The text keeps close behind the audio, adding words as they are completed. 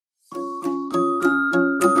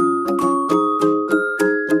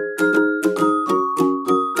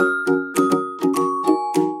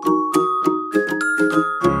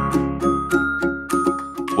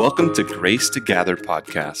Welcome to Grace to Gather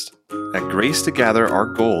podcast. At Grace to Gather, our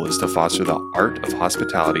goal is to foster the art of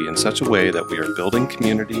hospitality in such a way that we are building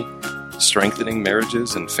community, strengthening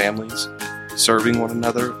marriages and families, serving one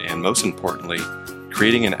another, and most importantly,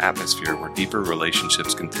 creating an atmosphere where deeper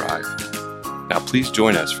relationships can thrive. Now please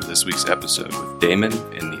join us for this week's episode with Damon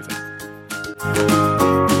and Neva.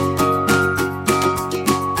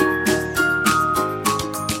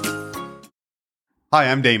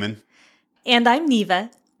 Hi, I'm Damon. And I'm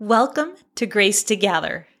Neva. Welcome to Grace to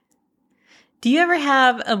Gather. Do you ever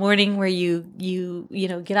have a morning where you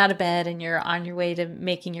get out of bed and you're on your way to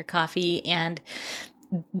making your coffee and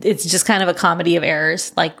it's just kind of a comedy of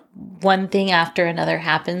errors, like one thing after another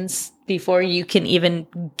happens before you can even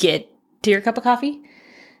get to your cup of coffee?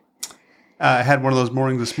 I had one of those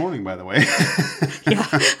mornings this morning, by the way.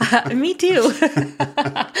 Yeah, me too.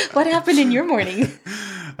 What happened in your morning?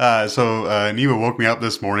 So Neva woke me up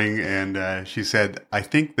this morning and she said, I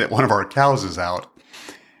think that one of our cows is out.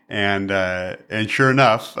 And sure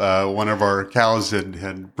enough, one of our cows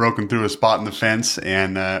had broken through a spot in the fence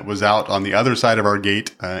and was out on the other side of our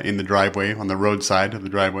gate in the driveway, on the road side of the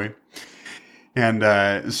driveway.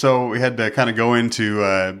 And so we had to kind of go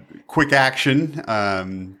into quick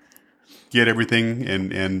action, get everything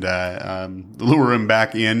and lure him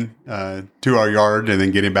back in to our yard and then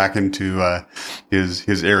get him back into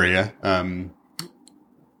his area.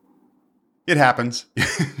 It happens.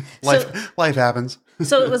 Life happens.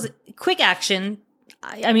 So it was quick action.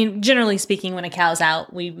 I mean, generally speaking, when a cow's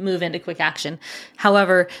out, we move into quick action.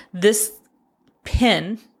 However, this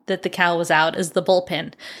pen that the cow was out is the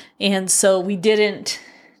bullpen. And so we didn't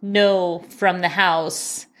know from the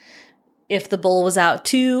house if the bull was out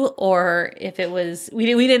too, or if it was, we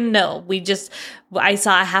didn't know. I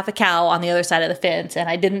saw half a cow on the other side of the fence and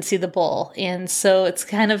I didn't see the bull. And so it's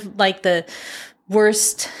kind of like the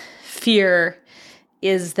worst fear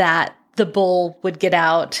is that the bull would get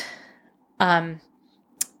out,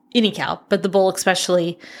 any cow, but the bull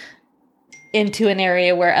especially, into an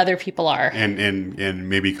area where other people are. And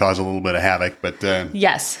maybe cause a little bit of havoc, but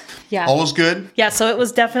yes. Yeah. All was good. Yeah, so it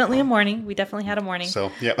was definitely a morning. We definitely had a morning.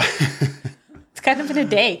 So, yep. It's kind of been a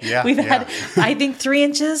day. Yeah, We've had, I think, 3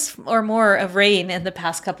 inches or more of rain in the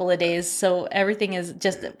past couple of days. So everything is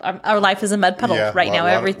just, our life is a mud puddle right now.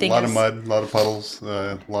 Everything is. A lot of mud, a lot of puddles,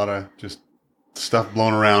 a lot of just stuff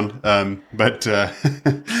blown around. But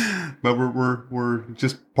we're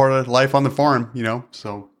just part of life on the farm,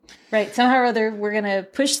 so. Right. Somehow or other, we're going to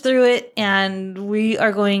push through it and we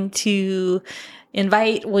are going to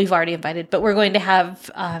we've already invited, but we're going to have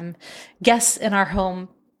guests in our home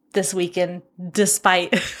this weekend,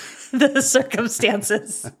 despite the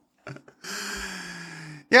circumstances.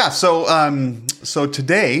 Yeah. So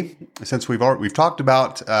today, since we've talked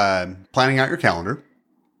about planning out your calendar,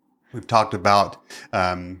 we've talked about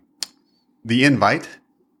the invite,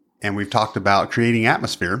 and we've talked about creating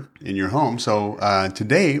atmosphere in your home. So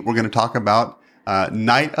today we're going to talk about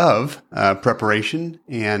night of preparation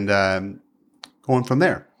and going from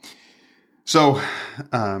there. So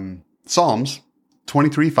Psalms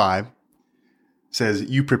 23:5 says,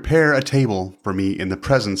 "You prepare a table for me in the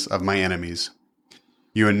presence of my enemies.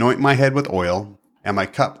 You anoint my head with oil, and my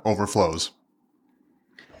cup overflows."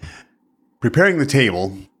 Preparing the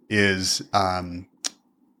table is a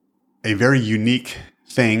very unique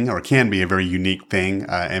thing, or can be a very unique thing,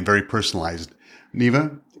 and very personalized.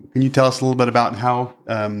 Neva, can you tell us a little bit about how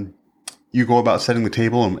you go about setting the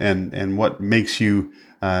table and what makes you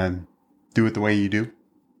do it the way you do?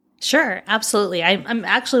 Sure, absolutely. I'm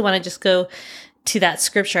actually want to just go to that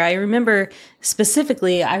scripture. I remember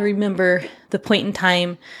the point in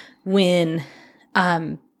time when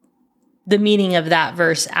the meaning of that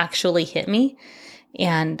verse actually hit me.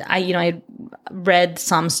 And I read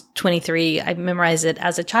Psalms 23. I memorized it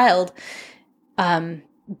as a child.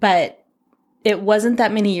 But it wasn't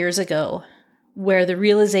that many years ago where the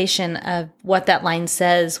realization of what that line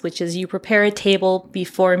says, which is, you prepare a table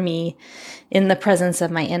before me in the presence of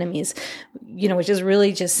my enemies, which is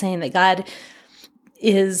really just saying that God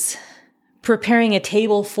is preparing a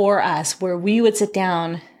table for us where we would sit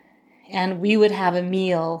down and we would have a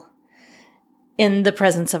meal in the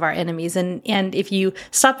presence of our enemies. And if you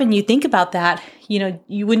stop and you think about that,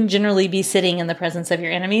 you wouldn't generally be sitting in the presence of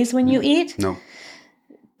your enemies when you eat. No.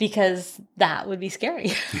 Because that would be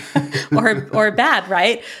scary or bad,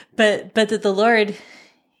 right? But that the Lord,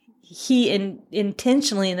 He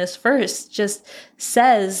intentionally in this verse just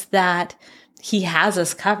says that He has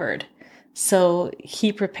us covered. So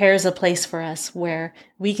He prepares a place for us where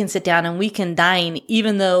we can sit down and we can dine,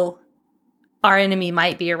 even though our enemy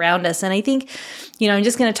might be around us. And I think, I'm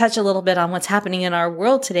just going to touch a little bit on what's happening in our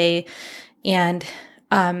world today. And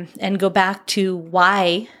and go back to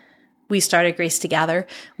why we started Grace to Gather,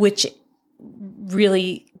 which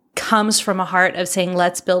really comes from a heart of saying,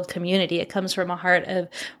 let's build community. It comes from a heart of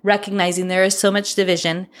recognizing there is so much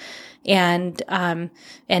division. And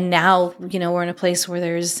now, we're in a place where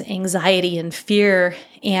there's anxiety and fear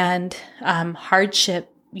and, hardship.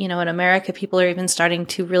 In America, people are even starting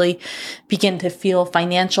to really begin to feel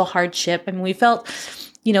financial hardship. I mean, we felt,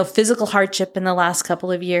 physical hardship in the last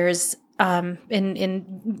couple of years,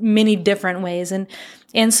 in many different ways.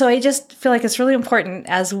 And so I just feel like it's really important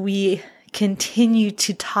as we continue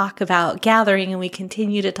to talk about gathering and we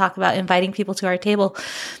continue to talk about inviting people to our table,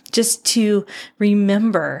 just to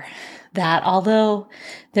remember that although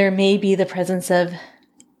there may be the presence of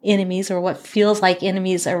enemies or what feels like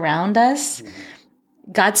enemies around us,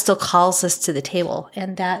 God still calls us to the table,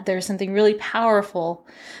 and that there's something really powerful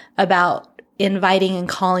about inviting and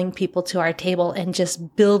calling people to our table and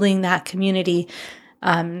just building that community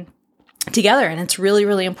together. And it's really,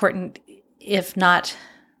 really important, if not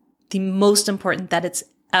the most important that it's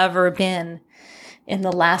ever been in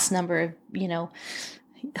the last number of,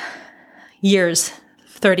 years,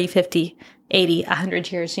 30, 50, 80,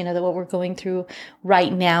 100 years, that what we're going through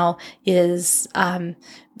right now is,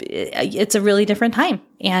 it's a really different time,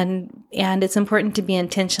 and it's important to be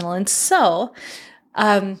intentional. And so,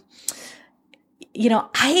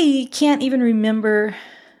 I can't even remember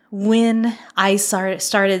when I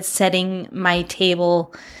started setting my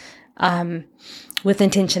table, with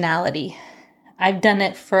intentionality. I've done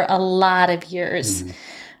it for a lot of years.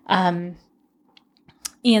 And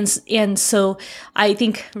so I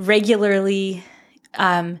think regularly,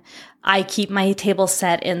 I keep my table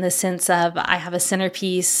set in the sense of I have a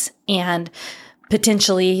centerpiece and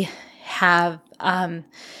potentially have,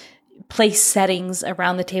 place settings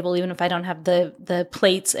around the table, even if I don't have the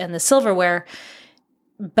plates and the silverware,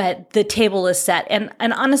 but the table is set. And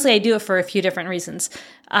honestly, I do it for a few different reasons,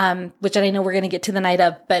 which I know we're going to get to the night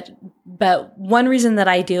of, but one reason that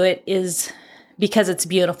I do it is because it's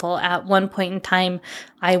beautiful. At one point in time,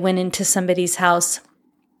 I went into somebody's house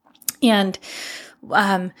and,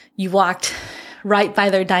 you walked right by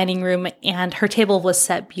their dining room and her table was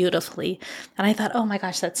set beautifully. And I thought, oh my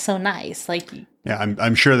gosh, that's so nice. Yeah,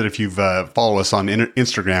 I'm sure that if you've followed us on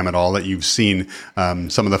Instagram at all, that you've seen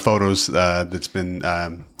some of the photos that's been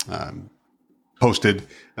posted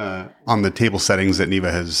on the table settings that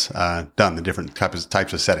Neva has done, the different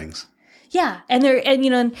types of settings. Yeah, and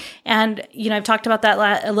I've talked about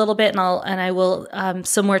that a little bit, and I will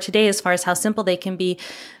some more today as far as how simple they can be,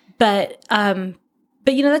 but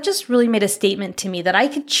that just really made a statement to me that I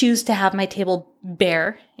could choose to have my table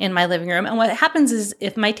bare in my living room. And what happens is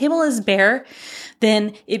if my table is bare,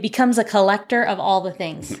 then it becomes a collector of all the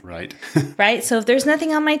things. Right. Right? So if there's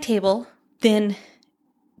nothing on my table, then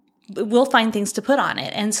we'll find things to put on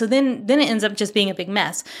it. And so then it ends up just being a big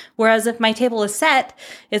mess. Whereas if my table is set,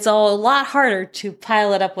 it's a lot harder to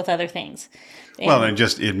pile it up with other things.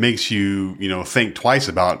 It makes you, think twice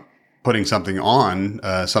about putting something on,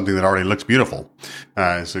 something that already looks beautiful.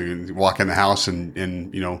 So you walk in the house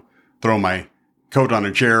and throw my coat on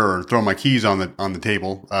a chair or throw my keys on the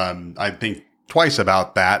table. I think twice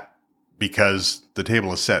about that because the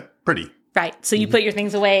table is set pretty. Right. So you put your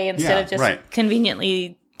things away instead of just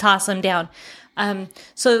conveniently toss them down.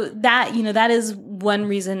 So that is one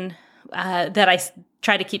reason that I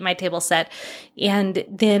try to keep my table set. And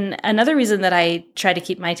then another reason that I try to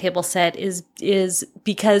keep my table set is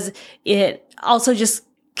because it also just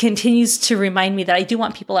continues to remind me that I do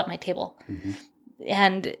want people at my table. Mm-hmm.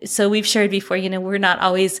 And so we've shared before, we're not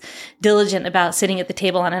always diligent about sitting at the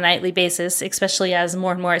table on a nightly basis, especially as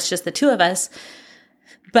more and more it's just the two of us.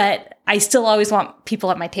 But I still always want people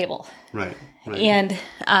at my table. Right. And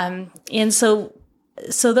so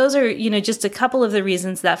those are, just a couple of the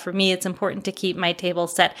reasons that for me, it's important to keep my table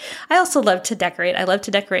set. I also love to decorate. I love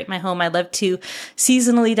to decorate my home. I love to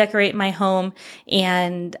seasonally decorate my home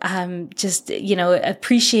and,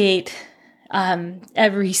 appreciate,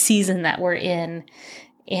 every season that we're in.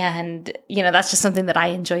 And, that's just something that I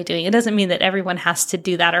enjoy doing. It doesn't mean that everyone has to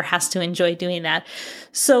do that or has to enjoy doing that.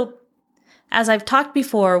 So as I've talked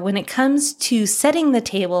before, when it comes to setting the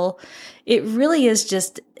table, it really is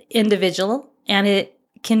just individual. And it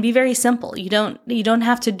can be very simple. You don't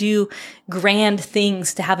have to do grand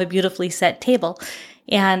things to have a beautifully set table.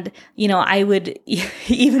 And, I would,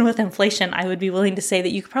 even with inflation, I would be willing to say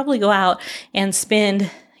that you could probably go out and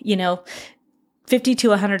spend, $50 to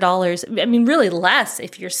 $100. I mean, really less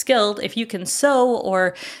if you're skilled, if you can sew,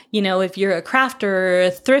 or, if you're a crafter or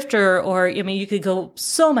a thrifter, or, you could go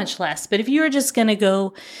so much less. But if you were just going to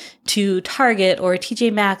go to Target or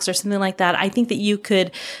TJ Maxx or something like that, I think that you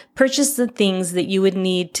could purchase the things that you would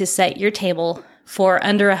need to set your table for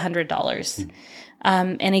under $100.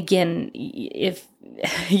 And again, if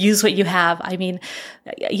use what you have. I mean,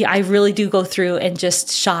 I really do go through and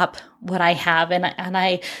just shop what I have, and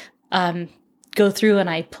I go through and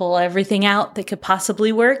I pull everything out that could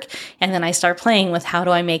possibly work, and then I start playing with how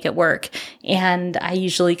do I make it work. And I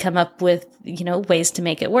usually come up with, ways to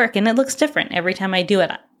make it work, and it looks different every time I do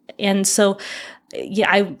it. And so,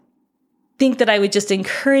 I think that I would just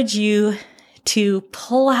encourage you to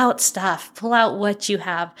pull out what you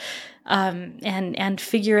have. And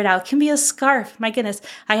figure it out. It can be a scarf. My goodness.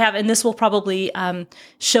 I have, and this will probably,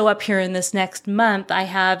 show up here in this next month. I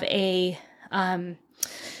have a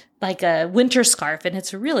winter scarf, and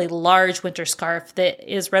it's a really large winter scarf that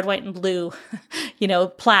is red, white, and blue,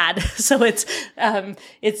 plaid. So it's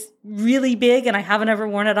really big, and I haven't ever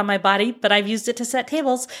worn it on my body, but I've used it to set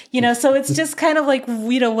tables, so it's just kind of like,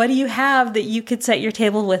 what do you have that you could set your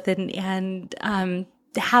table with and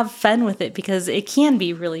have fun with it, because it can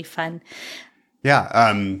be really fun.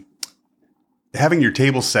 Yeah. Having your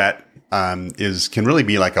table set can really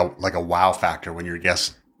be like a wow factor when your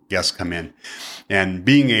guests come in. And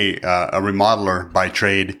being a remodeler by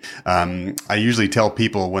trade, I usually tell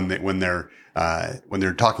people when they're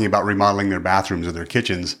talking about remodeling their bathrooms or their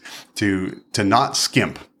kitchens to not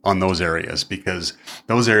skimp on those areas, because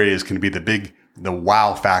those areas can be the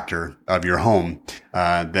wow factor of your home,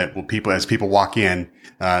 that as people walk in,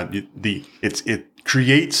 it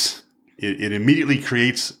immediately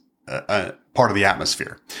creates a part of the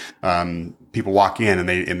atmosphere. People walk in and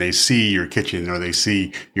they see your kitchen, or they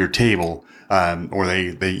see your table, or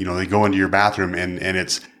they go into your bathroom, and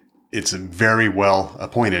it's very well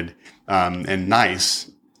appointed, and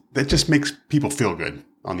nice. That just makes people feel good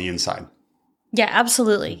on the inside. Yeah,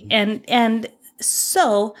 absolutely. And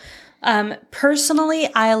so, personally,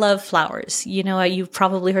 I love flowers. You've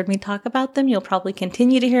probably heard me talk about them. You'll probably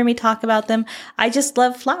continue to hear me talk about them. I just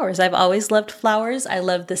love flowers. I've always loved flowers. I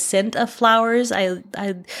love the scent of flowers.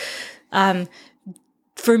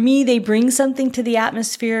 For me, they bring something to the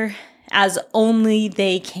atmosphere as only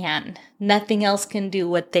they can. Nothing else can do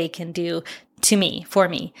what they can do for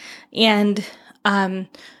me. And,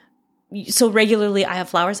 so regularly I have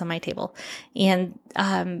flowers on my table, and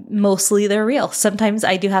mostly they're real. Sometimes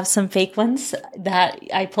I do have some fake ones that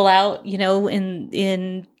I pull out,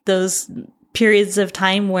 in those periods of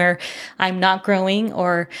time where I'm not growing,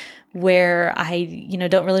 or where I,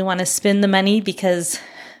 don't really want to spend the money because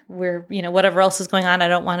whatever else is going on, I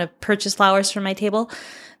don't want to purchase flowers for my table.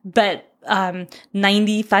 But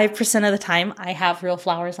 95% of the time I have real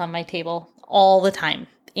flowers on my table all the time.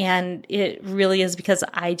 And it really is because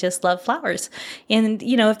I just love flowers. And,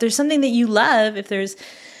 if there's something that you love, if there's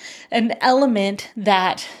an element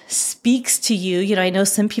that speaks to you, I know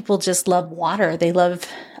some people just love water. They love,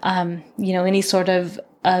 any sort of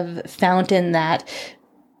fountain that,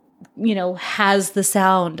 has the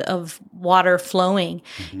sound of water flowing.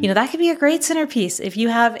 Mm-hmm. That could be a great centerpiece. If you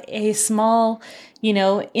have a small,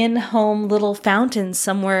 in-home little fountain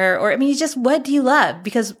somewhere, or, just what do you love?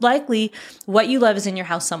 Because likely what you love is in your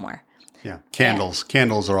house somewhere. Yeah. Candles. Yeah.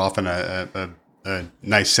 Candles are often a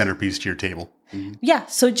nice centerpiece to your table. Mm-hmm. Yeah.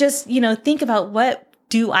 So just, think about, what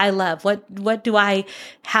do I love? What do I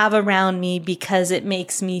have around me because it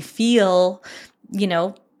makes me feel,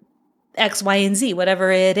 X, Y, and Z,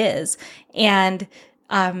 whatever it is. And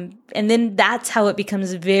then that's how it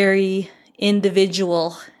becomes very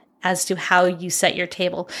individual as to how you set your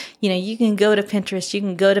table. You can go to Pinterest, you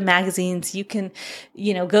can go to magazines, you can,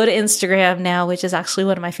 go to Instagram now, which is actually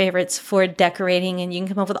one of my favorites for decorating, and you can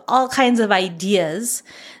come up with all kinds of ideas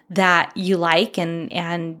that you like,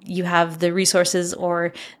 and you have the resources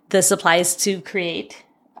or the supplies to create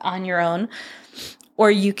on your own.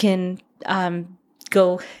 Or you can,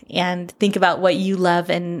 go and think about what you love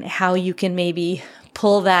and how you can maybe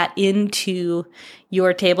pull that into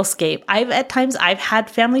your tablescape. At times I've had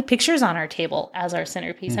family pictures on our table as our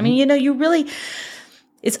centerpiece. Mm-hmm.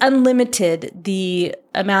 It's unlimited, the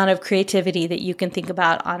amount of creativity that you can think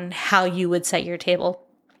about on how you would set your table.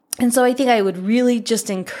 And so I think I would really just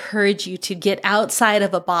encourage you to get outside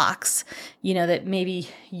of a box, that maybe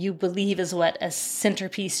you believe is what a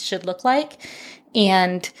centerpiece should look like,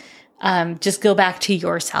 and just go back to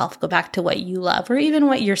yourself, go back to what you love, or even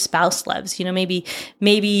what your spouse loves. Maybe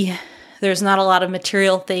There's not a lot of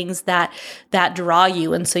material things that draw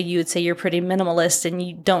you. And so you would say you're pretty minimalist and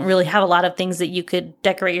you don't really have a lot of things that you could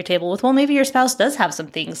decorate your table with. Well, maybe your spouse does have some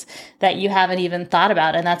things that you haven't even thought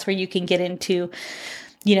about. And that's where you can get into,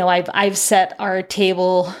 I've set our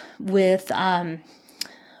table with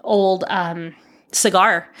old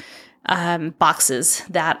cigar boxes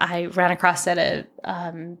that I ran across at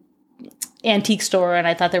a antique store, and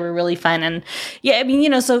I thought they were really fun. And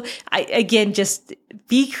so just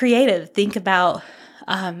be creative. Think about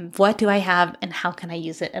what do I have and how can I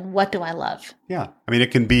use it and what do I love? Yeah. I mean, it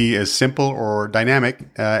can be as simple or dynamic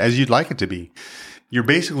as you'd like it to be. You're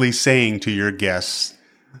basically saying to your guests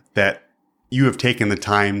that you have taken the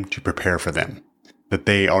time to prepare for them, that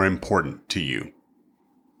they are important to you.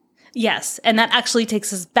 Yes. And that actually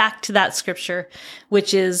takes us back to that scripture,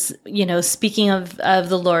 which is, speaking of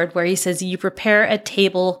the Lord, where he says, you prepare a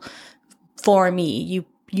table for me.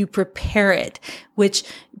 You prepare it, which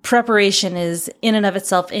preparation is in and of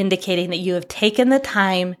itself indicating that you have taken the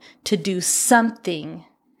time to do something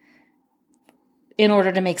in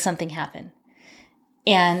order to make something happen.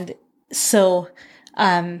 And so,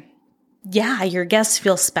 your guests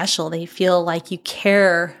feel special. They feel like you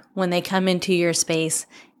care when they come into your space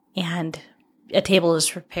and a table is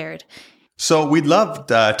prepared. So we'd love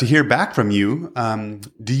to hear back from you.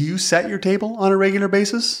 Do you set your table on a regular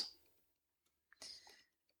basis?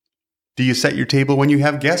 Do you set your table when you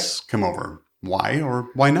have guests come over? Why or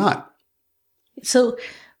why not? So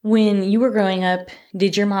when you were growing up,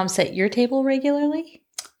 did your mom set your table regularly?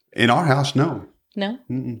 In our house, no. No?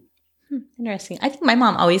 Mm-mm. Interesting. I think my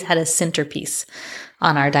mom always had a centerpiece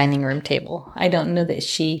on our dining room table. I don't know that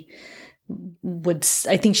she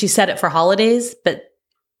I think she set it for holidays, but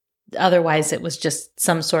otherwise it was just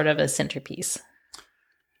some sort of a centerpiece.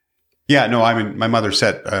 Yeah, no, I mean, my mother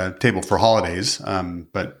set a table for holidays,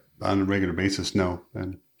 but on a regular basis, no.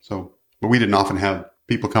 But we didn't often have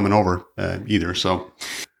people coming over either. So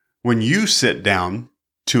when you sit down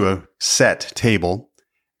to a set table,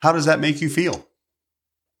 how does that make you feel?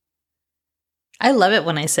 I love it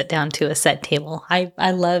when I sit down to a set table.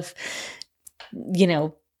 I love,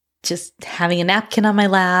 just having a napkin on my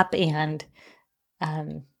lap and,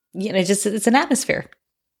 it's an atmosphere.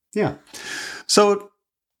 Yeah. So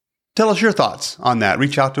tell us your thoughts on that.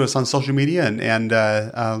 Reach out to us on social media and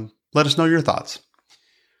let us know your thoughts.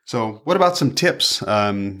 So what about some tips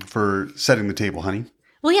for setting the table, honey?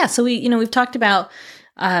 Well, yeah. So we've talked about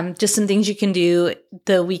just some things you can do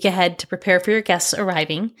the week ahead to prepare for your guests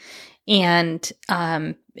arriving. And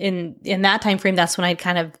in that time frame, that's when I'd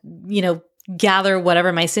kind of, gather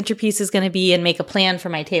whatever my centerpiece is going to be and make a plan for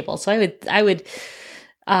my table. So I would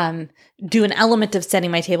do an element of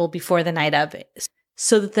setting my table before the night of,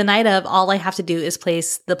 so that the night of, all I have to do is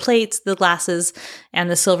place the plates, the glasses, and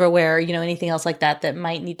the silverware, anything else like that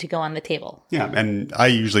might need to go on the table. Yeah, and I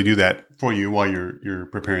usually do that for you while you're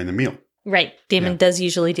preparing the meal. Right. Damon does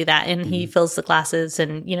usually do that, and he fills the glasses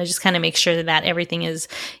and, just kind of make sure that everything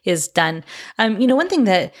is done. One thing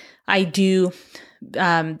that I do,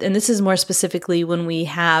 and this is more specifically when we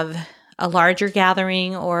have a larger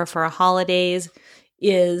gathering or for holidays,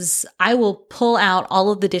 is I will pull out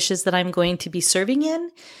all of the dishes that I'm going to be serving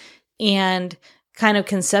in and kind of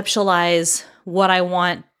conceptualize what I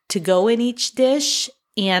want to go in each dish.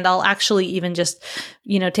 And I'll actually even just,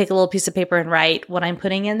 take a little piece of paper and write what I'm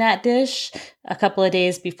putting in that dish a couple of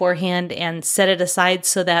days beforehand and set it aside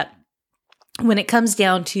so that when it comes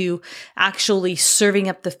down to actually serving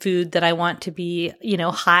up the food that I want to be,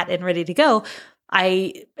 hot and ready to go,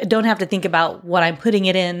 I don't have to think about what I'm putting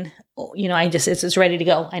it in. It's ready to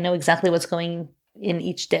go. I know exactly what's going in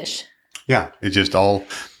each dish. Yeah. It just all,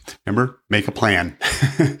 remember, make a plan.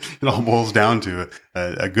 It all boils down to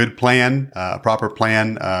a good plan, a proper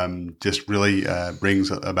plan, just really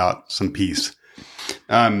brings about some peace.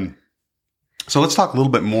 So let's talk a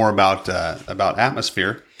little bit more about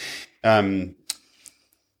atmosphere. In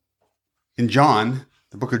John,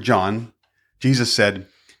 the book of John, Jesus said,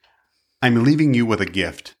 "I'm leaving you with a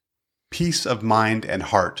gift, peace of mind and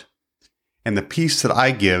heart. And the peace that I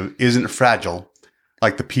give isn't fragile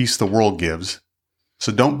like the peace the world gives.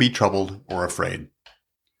 So don't be troubled or afraid."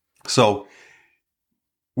 So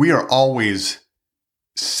we are always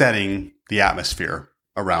setting the atmosphere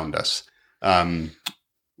around us,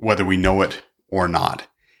 whether we know it or not.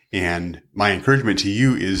 And my encouragement to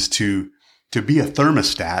you is to be a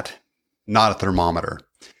thermostat, not a thermometer.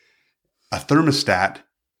 A thermostat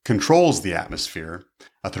controls the atmosphere.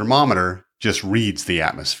 A thermometer just reads the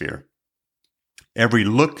atmosphere. Every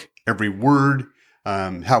look, every word,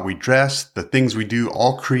 how we dress, the things we do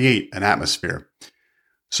all create an atmosphere.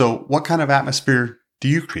 So what kind of atmosphere do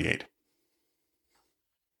you create?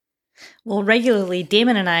 Well, regularly,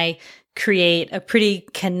 Damon and I create a pretty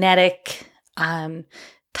kinetic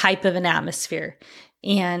type of an atmosphere,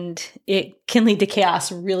 and it can lead to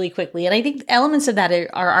chaos really quickly. And I think elements of that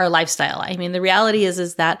are our lifestyle. I mean, the reality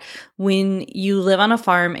is that when you live on a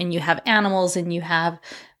farm and you have animals and you have,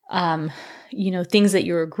 things that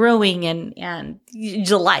you're growing and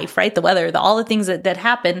the life, right? The weather, all the things that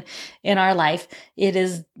happen in our life, it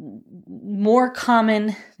is more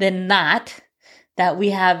common than not that we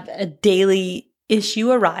have a daily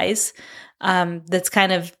issue arise that's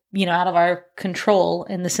kind of, out of our control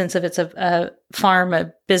in the sense of it's a farm,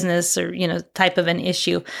 a business, or, type of an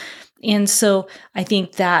issue. And so I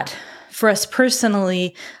think that for us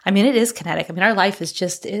personally, I mean, it is kinetic. I mean, our life is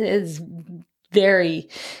it is very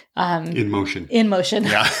in motion.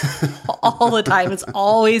 Yeah. All the time. It's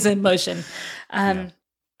always in motion. And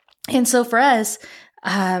so for us,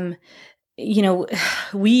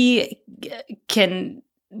 we can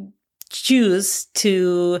choose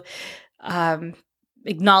to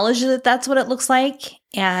acknowledge that that's what it looks like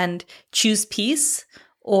and choose peace,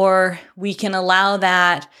 or we can allow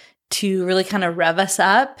that to really kind of rev us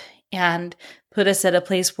up and put us at a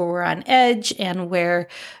place where we're on edge and where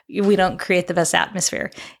we don't create the best atmosphere.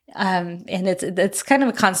 And it's kind of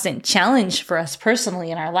a constant challenge for us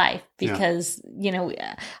personally in our life because, you know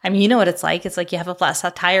what it's like. It's like you have a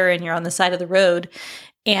flat tire and you're on the side of the road,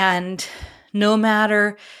 and no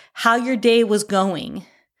matter how your day was going,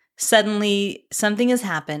 suddenly something has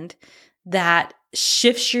happened that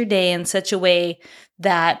shifts your day in such a way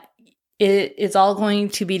that it's all going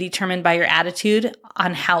to be determined by your attitude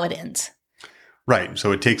on how it ends. Right.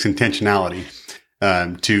 So it takes intentionality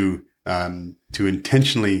to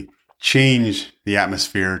intentionally change the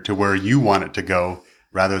atmosphere to where you want it to go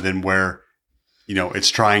rather than where, it's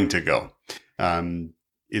trying to go.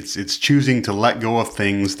 It's choosing to let go of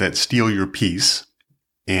things that steal your peace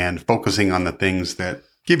and focusing on the things that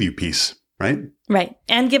give you peace, right? Right.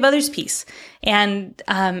 And give others peace. And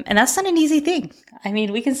that's not an easy thing. I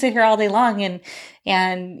mean, we can sit here all day long and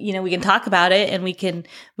we can talk about it, and we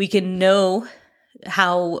can know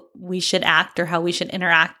how we should act or how we should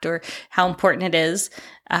interact or how important it is,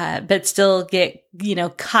 but still get,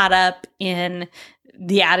 caught up in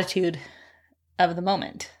the attitude of the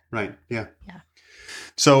moment. Right. Yeah. Yeah.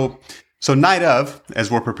 So night of,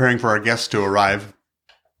 as we're preparing for our guests to arrive,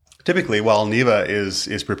 typically while Neva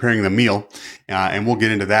is preparing the meal, and we'll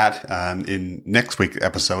get into that in next week's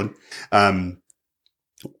episode,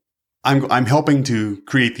 I'm helping to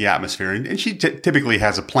create the atmosphere, and she typically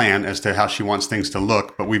has a plan as to how she wants things to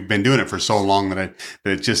look. But we've been doing it for so long that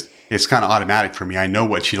it's kind of automatic for me. I know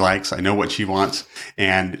what she likes, I know what she wants,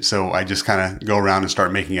 and so I just kind of go around and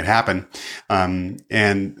start making it happen.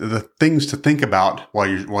 And the things to think about while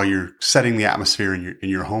you're setting the atmosphere in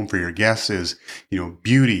your home for your guests is,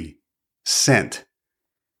 beauty, scent,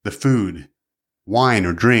 the food, wine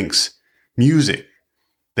or drinks, music.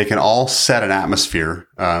 They can all set an atmosphere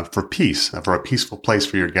for peace, for a peaceful place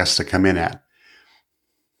for your guests to come in at.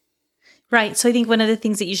 Right. So I think one of the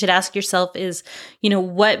things that you should ask yourself is,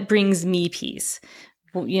 what brings me peace?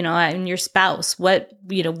 And your spouse, what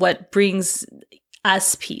brings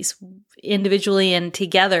us peace individually and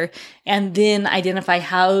together? And then identify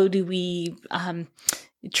how do we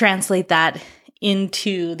translate that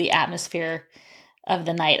into the atmosphere of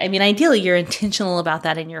the night. I mean, ideally, you're intentional about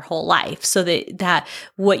that in your whole life so that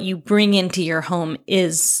what you bring into your home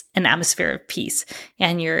is an atmosphere of peace,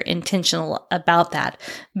 and you're intentional about that.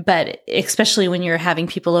 But especially when you're having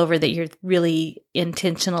people over, that you're really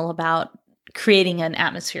intentional about creating an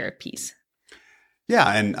atmosphere of peace. Yeah,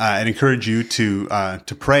 and I'd encourage you to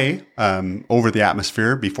pray over the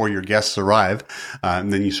atmosphere before your guests arrive,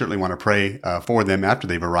 and then you certainly want to pray for them after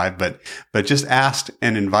they've arrived. But just ask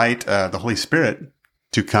and invite the Holy Spirit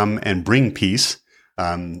to come and bring peace,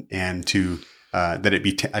 and to that it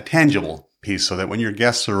be a tangible peace, so that when your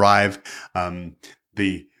guests arrive,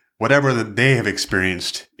 whatever that they have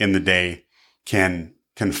experienced in the day can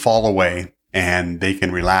fall away, and they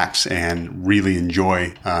can relax and really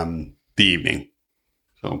enjoy the evening.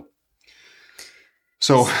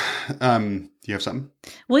 So, do you have something?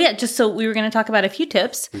 Well, yeah, just so we were going to talk about a few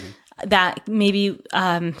tips that maybe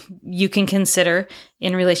you can consider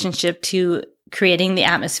in relationship to creating the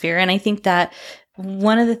atmosphere. And I think that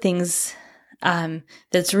one of the things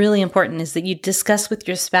that's really important is that you discuss with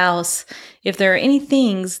your spouse if there are any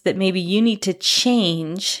things that maybe you need to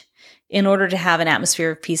change in order to have an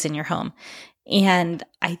atmosphere of peace in your home. And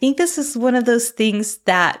I think this is one of those things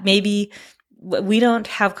that maybe we don't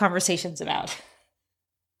have conversations about.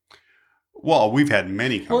 Well, we've had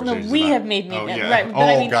many Well, conversations. no, we about have made many, Oh, yeah. right? But Oh,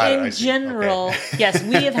 I mean, got it. in I see. general, Okay. yes,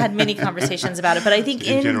 we have had many conversations about it. But I think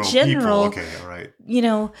in people. general, Okay, all right. you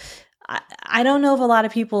know, I don't know if a lot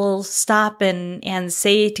of people stop and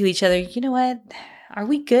say to each other, you know what? Are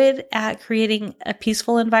we good at creating a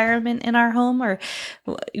peaceful environment in our home? Or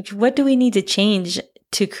what do we need to change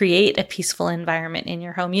to create a peaceful environment in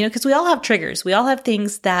your home? You know, because we all have triggers. We all have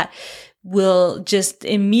things that will just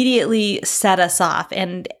immediately set us off.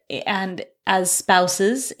 And as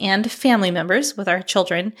spouses and family members with our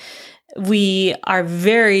children, we are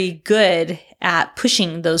very good at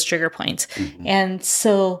pushing those trigger points. Mm-hmm. And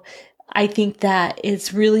so I think that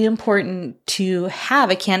it's really important to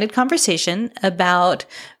have a candid conversation about,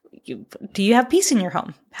 do you have peace in your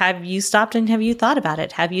home? Have you stopped and have you thought about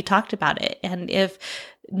it? Have you talked about it? And if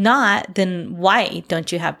not, then why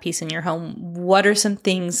don't you have peace in your home? What are some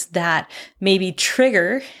things that maybe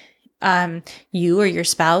trigger you or your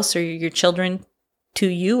spouse or your children to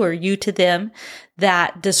you or you to them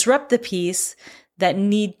that disrupt the peace, that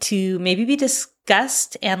need to maybe be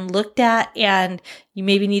discussed and looked at, and you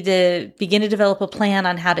maybe need to begin to develop a plan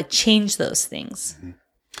on how to change those things? Mm-hmm.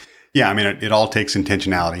 Yeah, I mean, it all takes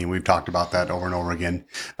intentionality, and we've talked about that over and over again.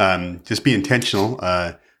 Just be intentional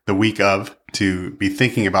the week of to be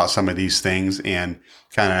thinking about some of these things and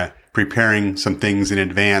kind of preparing some things in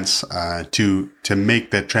advance to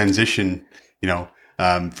make the transition,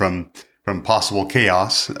 from possible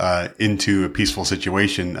chaos into a peaceful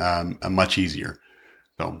situation much easier.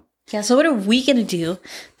 So what are we going to do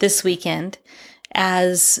this weekend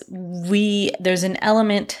as there's an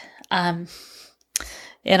element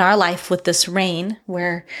in our life with this rain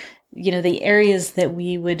where, the areas that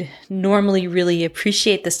we would normally really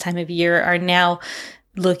appreciate this time of year are now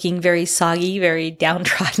looking very soggy, very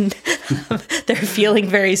downtrodden. They're feeling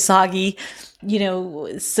very soggy,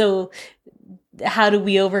 so how do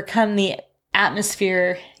we overcome the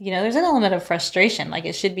atmosphere? There's an element of frustration. Like,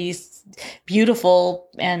 it should be beautiful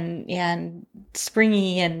and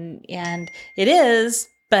springy and it is,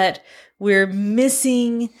 but we're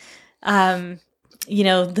missing,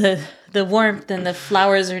 the warmth, and the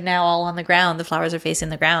flowers are now all on the ground. The flowers are facing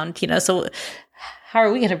the ground, so how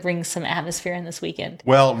are we going to bring some atmosphere in this weekend?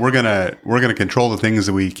 Well, we're gonna control the things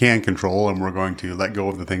that we can control, and we're going to let go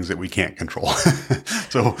of the things that we can't control.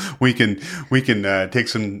 So we can take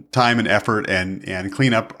some time and effort and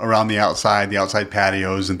clean up around the outside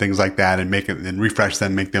patios and things like that, and make it and refresh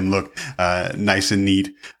them, make them look nice and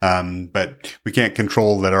neat. But we can't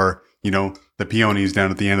control that our the peonies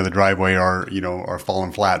down at the end of the driveway are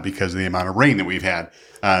falling flat because of the amount of rain that we've had.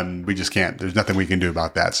 We just can't. There's nothing we can do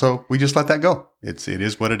about that. So we just let that go. It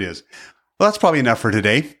is what it is. Well, that's probably enough for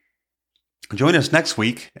today. Join us next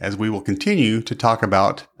week as we will continue to talk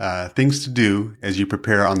about things to do as you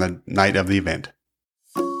prepare on the night of the event.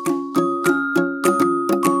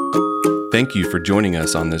 Thank you for joining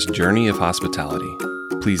us on this journey of hospitality.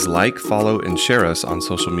 Please like, follow, and share us on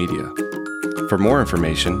social media. For more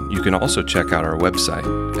information, you can also check out our website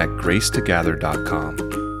at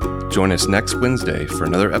gracetogather.com. Join us next Wednesday for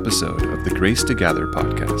another episode of the Grace to Gather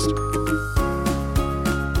podcast.